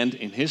his hand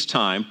in his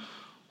time,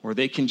 or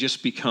they can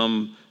just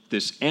become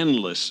this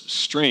endless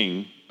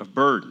string of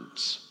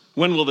burdens.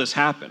 When will this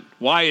happen?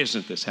 Why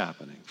isn't this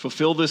happening?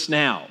 Fulfill this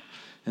now.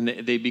 And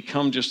they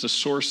become just a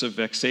source of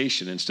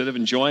vexation. Instead of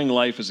enjoying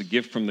life as a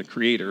gift from the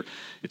Creator,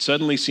 it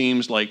suddenly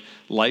seems like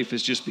life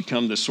has just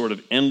become this sort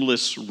of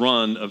endless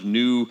run of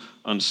new,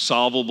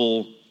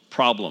 unsolvable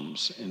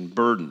problems and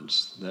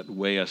burdens that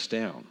weigh us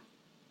down.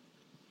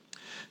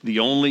 The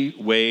only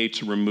way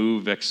to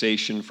remove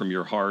vexation from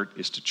your heart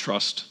is to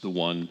trust the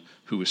one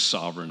who is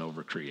sovereign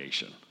over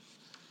creation.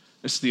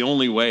 It's the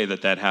only way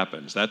that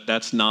happens.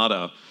 That's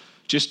not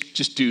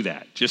just do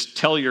that. Just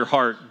tell your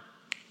heart,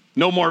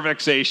 no more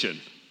vexation.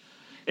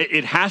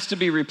 It has to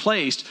be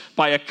replaced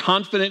by a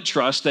confident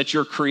trust that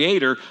your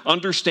Creator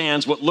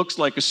understands what looks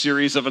like a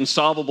series of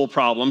unsolvable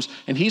problems,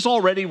 and he's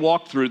already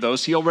walked through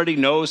those. He already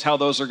knows how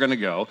those are going to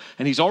go,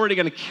 and he's already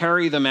going to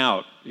carry them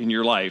out in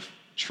your life.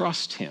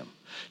 Trust him.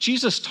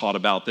 Jesus taught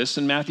about this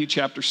in Matthew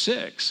chapter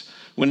 6.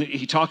 When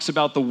he talks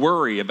about the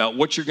worry about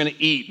what you're going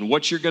to eat and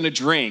what you're going to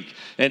drink,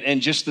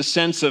 and just the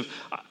sense of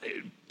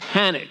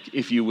panic,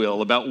 if you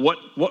will, about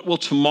what will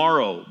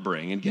tomorrow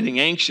bring, and getting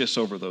anxious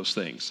over those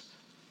things.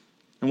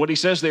 And what he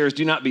says there is,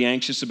 do not be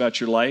anxious about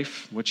your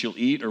life, what you'll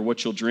eat or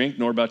what you'll drink,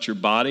 nor about your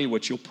body,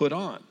 what you'll put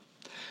on.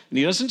 And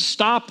he doesn't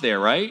stop there,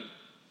 right?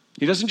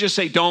 He doesn't just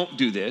say, don't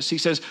do this. He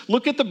says,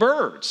 look at the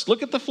birds,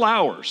 look at the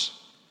flowers.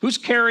 Who's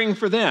caring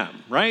for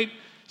them, right?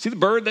 See the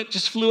bird that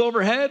just flew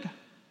overhead?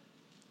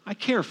 I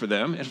care for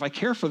them. And if I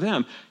care for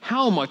them,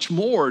 how much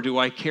more do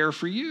I care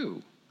for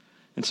you?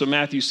 And so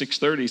Matthew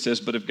 6:30 says,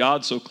 but if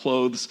God so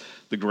clothes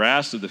the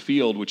grass of the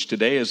field, which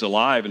today is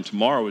alive and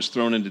tomorrow is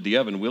thrown into the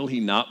oven, will he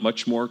not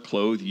much more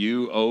clothe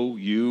you, O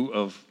you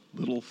of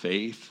little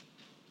faith?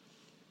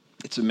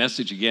 It's a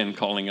message, again,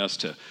 calling us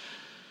to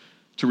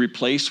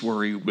replace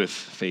worry with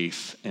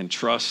faith and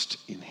trust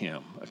in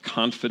him, a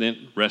confident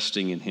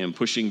resting in him.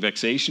 Pushing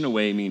vexation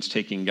away means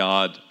taking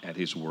God at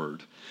his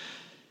word.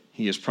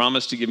 He has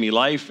promised to give me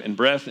life and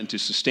breath and to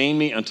sustain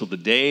me until the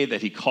day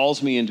that he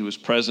calls me into his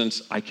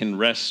presence. I can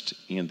rest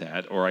in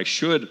that, or I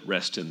should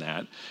rest in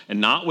that, and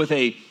not with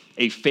a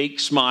fake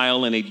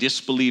smile and a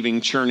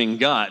disbelieving, churning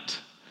gut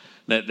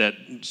that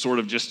sort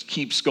of just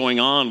keeps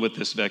going on with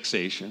this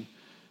vexation.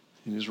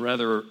 It is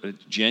rather a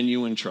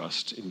genuine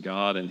trust in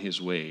God and his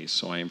ways,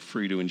 so I am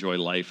free to enjoy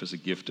life as a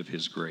gift of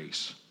his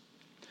grace.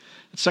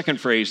 The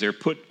second phrase there,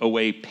 put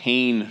away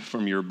pain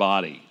from your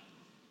body.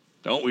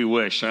 Don't we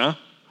wish, huh?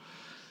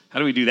 How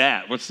do we do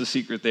that? What's the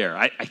secret there?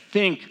 I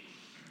think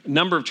a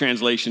number of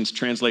translations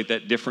translate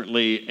that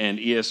differently, and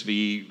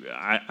ESV,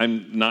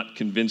 I'm not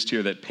convinced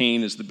here that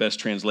pain is the best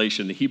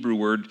translation. The Hebrew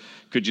word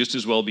could just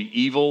as well be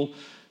evil,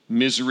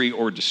 misery,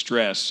 or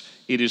distress.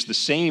 It is the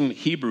same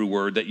Hebrew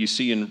word that you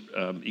see in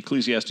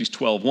Ecclesiastes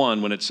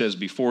 12:1 when it says,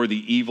 before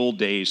the evil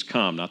days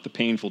come, not the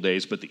painful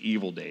days, but the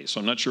evil days. So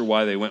I'm not sure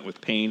why they went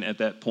with pain at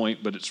that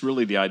point, but it's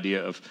really the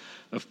idea of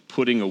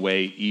putting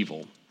away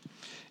evil.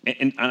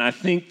 And I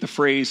think the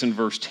phrase in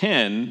verse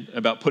 10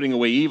 about putting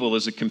away evil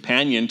is a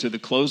companion to the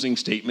closing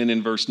statement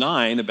in verse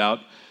 9 about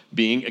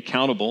being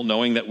accountable,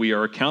 knowing that we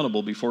are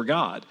accountable before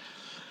God.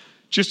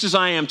 Just as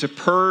I am to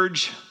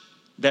purge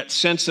that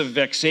sense of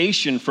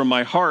vexation from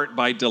my heart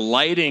by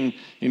delighting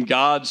in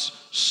God's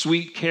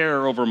sweet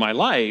care over my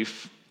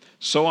life,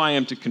 so I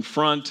am to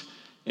confront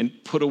and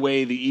put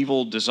away the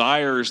evil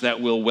desires that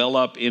will well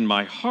up in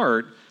my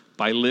heart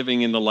by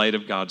living in the light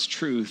of God's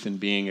truth and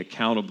being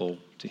accountable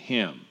to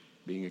him,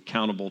 being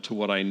accountable to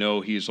what I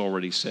know he has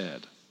already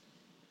said.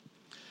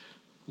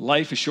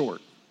 Life is short.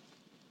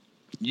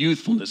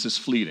 Youthfulness is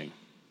fleeting.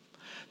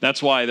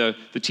 That's why the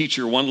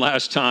teacher one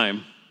last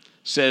time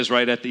says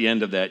right at the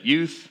end of that,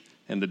 youth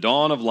and the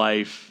dawn of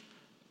life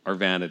are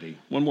vanity.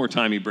 One more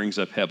time he brings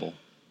up Hebel.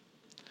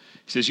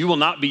 He says, you will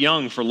not be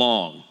young for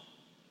long.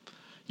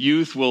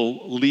 Youth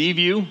will leave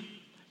you.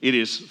 It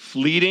is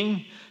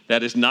fleeting.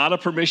 That is not a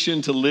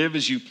permission to live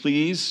as you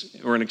please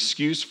or an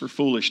excuse for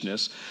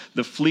foolishness.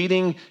 The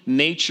fleeting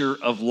nature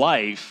of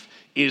life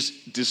is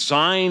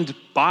designed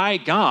by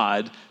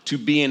God to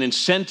be an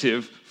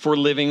incentive for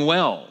living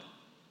well.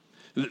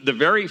 The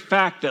very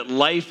fact that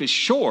life is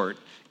short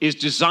is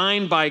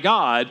designed by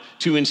God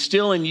to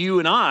instill in you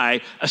and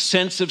I a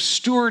sense of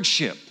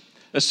stewardship,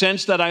 a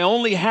sense that I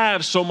only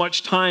have so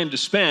much time to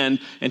spend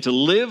and to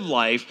live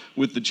life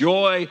with the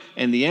joy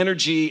and the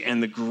energy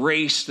and the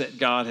grace that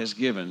God has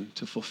given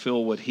to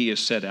fulfill what he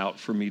has set out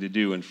for me to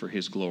do and for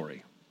his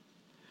glory.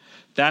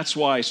 That's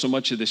why so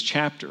much of this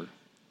chapter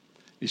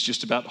is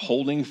just about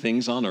holding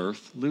things on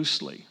earth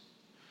loosely.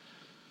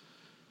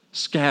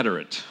 Scatter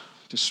it,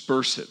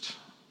 disperse it,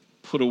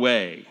 put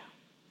away,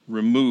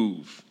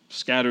 remove,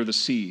 scatter the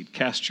seed,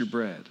 cast your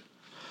bread.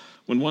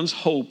 When one's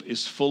hope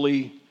is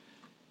fully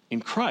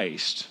in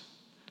Christ,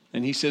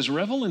 and he says,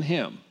 revel in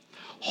him.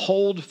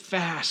 Hold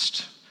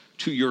fast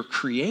to your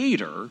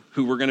Creator,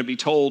 who we're going to be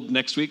told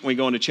next week when we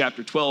go into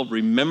chapter 12,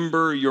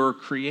 remember your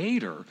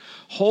Creator.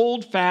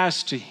 Hold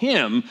fast to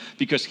him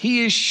because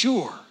he is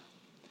sure.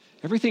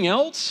 Everything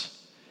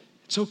else,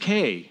 it's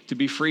okay to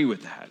be free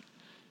with that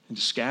and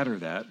to scatter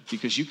that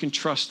because you can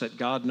trust that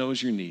God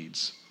knows your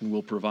needs and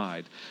will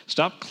provide.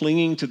 Stop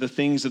clinging to the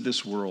things of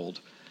this world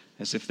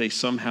as if they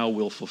somehow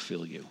will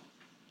fulfill you.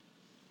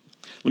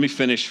 Let me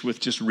finish with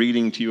just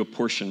reading to you a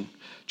portion.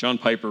 John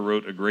Piper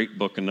wrote a great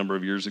book a number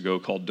of years ago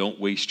called Don't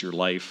Waste Your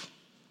Life.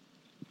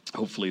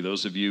 Hopefully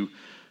those of you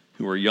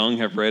who are young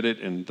have read it,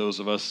 and those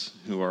of us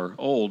who are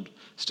old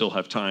still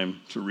have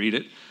time to read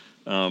it.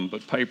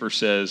 But Piper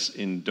says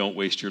in Don't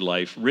Waste Your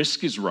Life,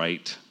 risk is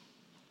right.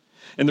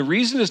 And the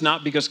reason is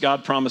not because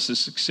God promises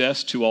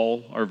success to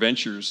all our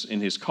ventures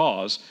in his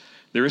cause.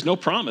 There is no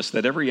promise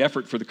that every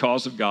effort for the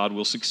cause of God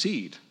will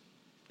succeed,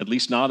 at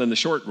least not in the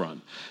short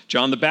run.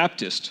 John the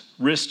Baptist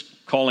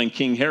risked calling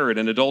King Herod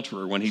an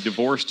adulterer when he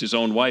divorced his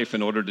own wife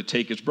in order to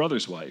take his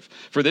brother's wife.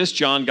 For this,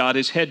 John got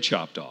his head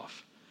chopped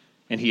off,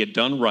 and he had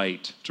done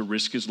right to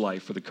risk his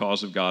life for the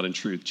cause of God and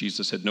truth.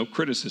 Jesus had no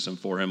criticism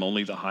for him,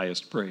 only the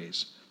highest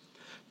praise.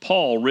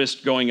 Paul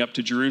risked going up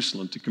to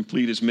Jerusalem to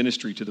complete his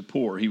ministry to the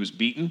poor. He was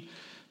beaten,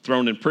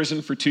 thrown in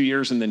prison for 2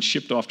 years, and then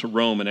shipped off to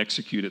Rome and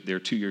executed there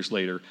 2 years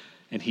later.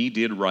 And he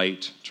did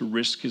right to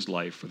risk his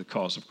life for the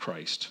cause of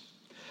Christ.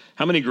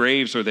 How many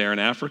graves are there in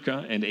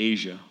Africa and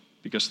Asia?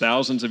 Because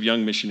thousands of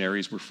young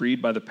missionaries were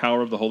freed by the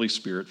power of the Holy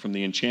Spirit from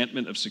the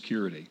enchantment of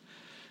security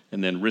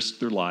and then risked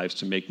their lives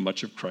to make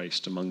much of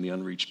Christ among the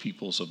unreached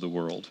peoples of the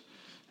world.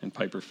 And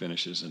Piper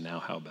finishes, and now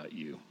how about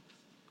you?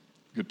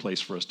 Good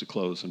place for us to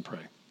close and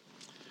pray.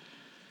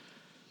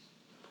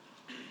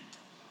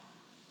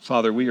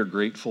 Father, we are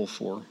grateful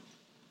for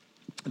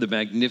the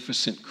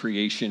magnificent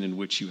creation in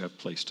which you have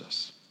placed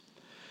us.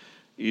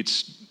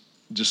 Its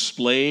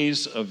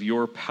displays of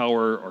your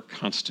power are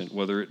constant,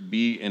 whether it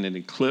be in an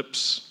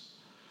eclipse,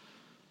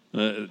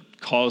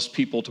 cause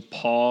people to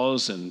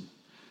pause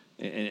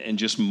and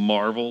just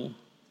marvel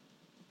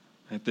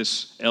at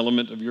this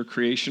element of your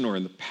creation, or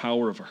in the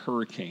power of a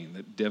hurricane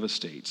that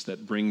devastates,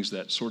 that brings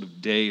that sort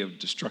of day of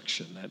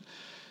destruction that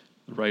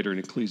the writer in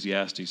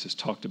Ecclesiastes has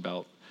talked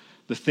about.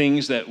 The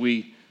things that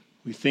we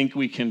think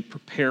we can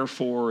prepare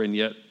for and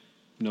yet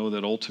know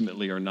that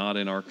ultimately are not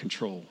in our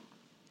control.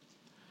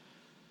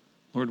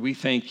 Lord, we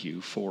thank you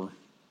for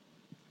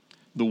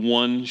the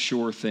one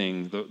sure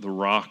thing, the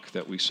rock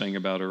that we sang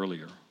about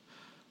earlier,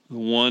 the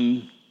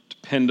one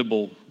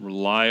dependable,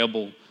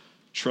 reliable,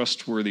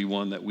 trustworthy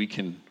one that we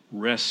can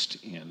rest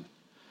in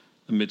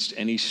amidst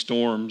any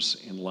storms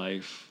in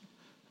life,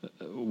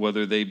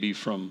 whether they be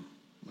from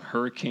a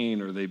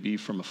hurricane or they be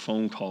from a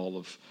phone call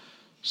of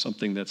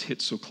something that's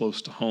hit so close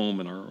to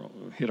home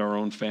and hit our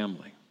own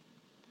family.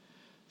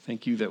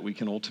 Thank you that we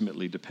can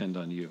ultimately depend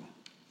on you.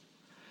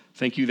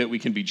 Thank you that we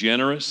can be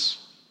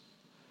generous,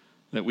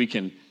 that we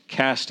can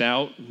cast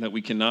out, that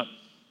we cannot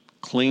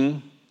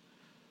cling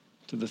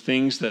to the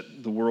things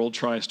that the world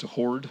tries to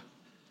hoard,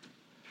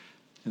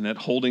 and that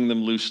holding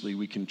them loosely,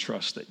 we can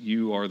trust that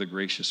you are the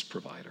gracious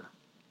provider.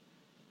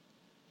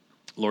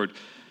 Lord,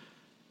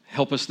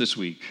 help us this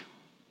week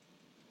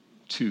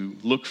to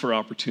look for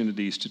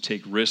opportunities to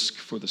take risk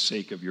for the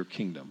sake of your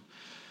kingdom.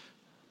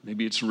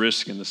 Maybe it's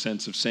risk in the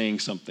sense of saying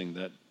something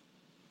that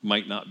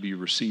might not be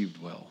received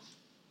well.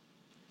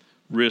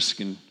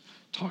 Risk in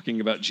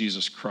talking about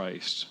Jesus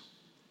Christ.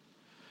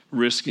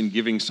 Risk in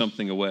giving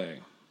something away.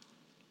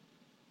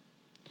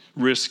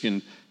 Risk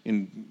in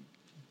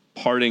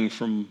parting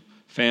from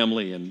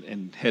family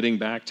and heading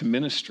back to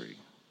ministry.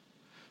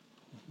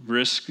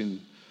 Risk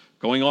in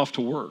going off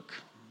to work,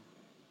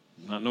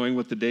 not knowing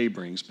what the day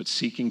brings, but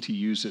seeking to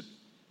use it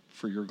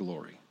for your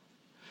glory.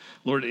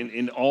 Lord,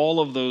 in all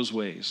of those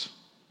ways,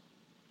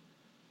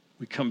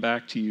 we come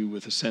back to you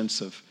with a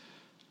sense of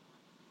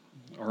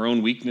our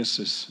own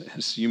weaknesses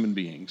as human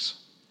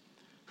beings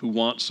who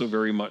want so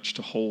very much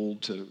to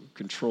hold, to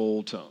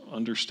control, to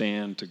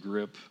understand, to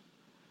grip,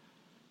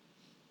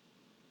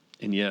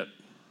 and yet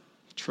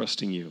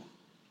trusting you.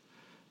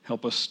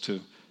 Help us to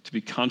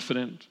be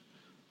confident,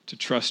 to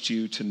trust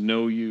you, to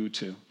know you,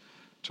 to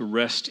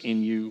rest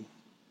in you.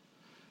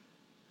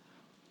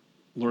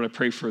 Lord, I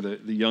pray for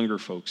the younger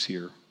folks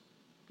here.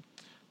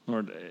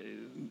 Lord,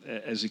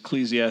 as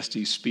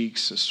Ecclesiastes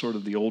speaks, as sort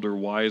of the older,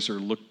 wiser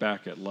look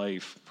back at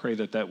life, pray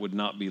that that would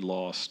not be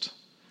lost.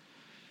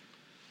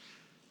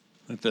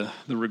 That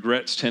the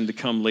regrets tend to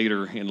come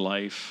later in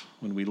life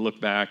when we look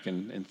back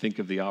and think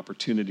of the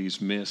opportunities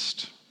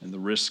missed and the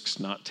risks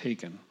not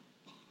taken.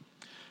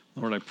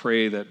 Lord, I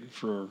pray that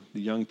for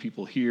the young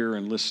people here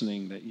and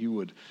listening, that you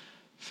would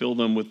fill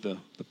them with the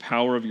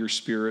power of your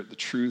Spirit, the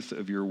truth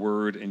of your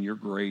word, and your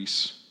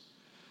grace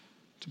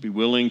to be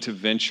willing to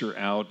venture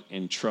out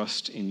and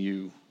trust in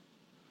you,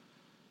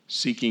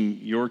 seeking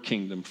your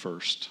kingdom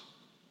first.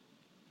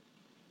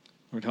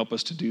 Lord, help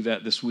us to do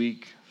that this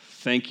week.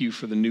 Thank you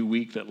for the new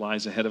week that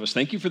lies ahead of us.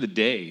 Thank you for the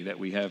day that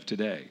we have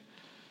today.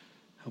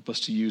 Help us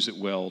to use it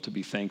well, to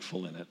be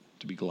thankful in it,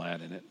 to be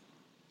glad in it.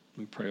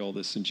 We pray all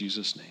this in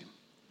Jesus' name.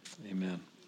 Amen.